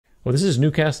Well, this is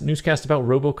newscast about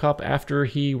Robocop after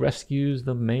he rescues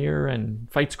the mayor and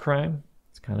fights crime.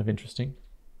 It's kind of interesting.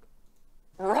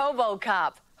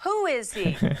 Robocop. Who is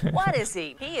he? What is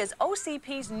he? He is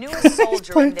OCP's newest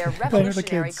soldier in their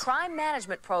revolutionary crime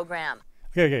management program.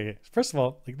 Okay. First of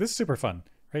all, like, this is super fun,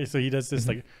 right? So he does this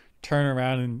like turn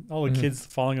around, and all the kids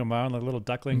following him around like little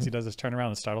ducklings. He does this turn around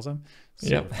and startles them.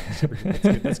 Super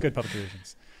good. That's good public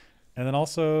relations. And then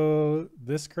also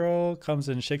this girl comes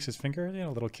and shakes his finger. You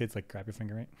know, little kids like grab your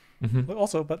finger, right?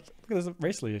 Also, but look at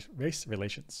this race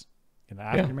relations. You know,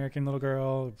 African American little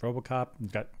girl,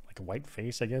 Robocop, got like a white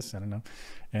face, I guess. I don't know.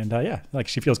 And yeah, like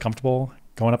she feels comfortable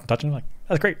going up and touching him. Like,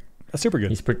 that's great. That's super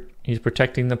good. He's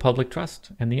protecting the public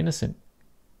trust and the innocent.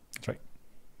 That's right.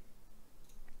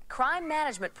 Crime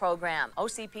management program.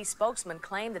 OCP spokesman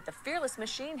claimed that the fearless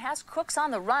machine has crooks on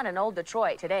the run in Old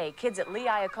Detroit. Today, kids at Lee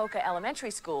Iacocca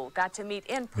Elementary School got to meet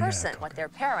in person what their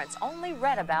parents only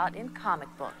read about in comic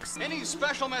books. Any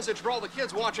special message for all the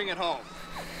kids watching at home?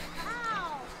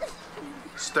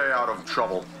 Stay out of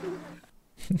trouble.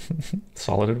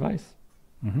 Solid advice.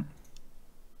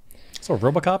 So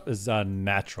Robocop is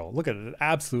natural. Look at it,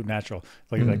 absolute natural.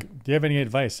 Like, do you have any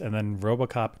advice? And then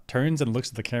Robocop turns and looks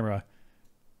at the camera.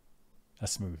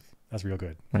 That's smooth. That's real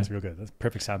good. That's real good. That's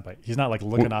perfect soundbite. He's not like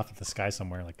looking off at the sky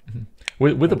somewhere. Like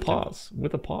with a pause.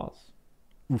 With a pause.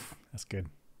 Oof, that's good.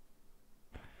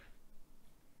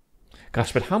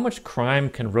 Gosh, but how much crime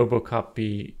can Robocop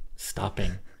be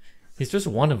stopping? He's just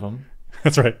one of them.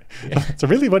 That's right. Yeah. So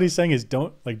really, what he's saying is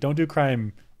don't do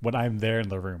crime when I'm there in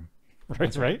the room.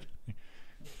 Right. Right.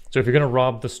 So if you're gonna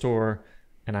rob the store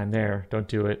and I'm there, don't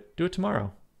do it. Do it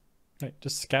tomorrow. Right.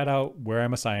 Just scout out where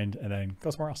I'm assigned and then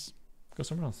go somewhere else. Go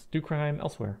somewhere else. Do crime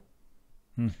elsewhere.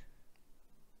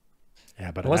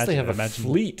 Yeah, but unless they have a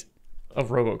fleet of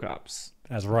Robocops.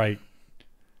 That's right.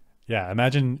 Yeah,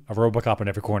 imagine a Robocop in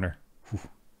every corner. Whew.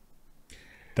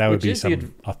 That would be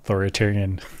some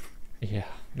authoritarian. Yeah,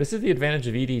 this is the advantage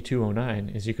of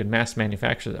ED-209 is you can mass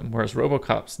manufacture them, whereas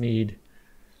Robocops need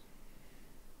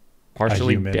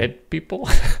partially dead people.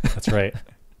 That's right.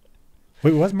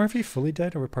 Wait, was Murphy fully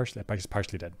dead or partially dead?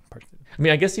 Partially dead. I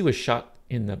mean, I guess he was shot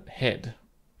in the head.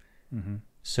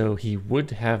 So he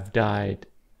would have died.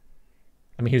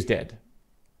 I mean, he was dead.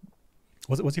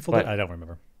 Was he full dead? I don't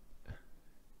remember.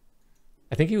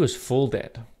 I think he was full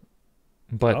dead.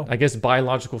 But I guess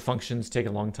biological functions take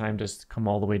a long time to come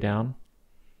all the way down.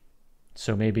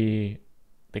 So maybe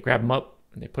they grab him up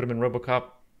and they put him in Robocop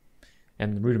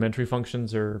and the rudimentary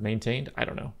functions are maintained. I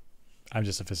don't know. I'm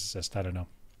just a physicist. I don't know.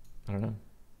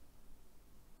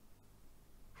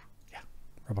 Yeah,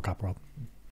 Robocop world.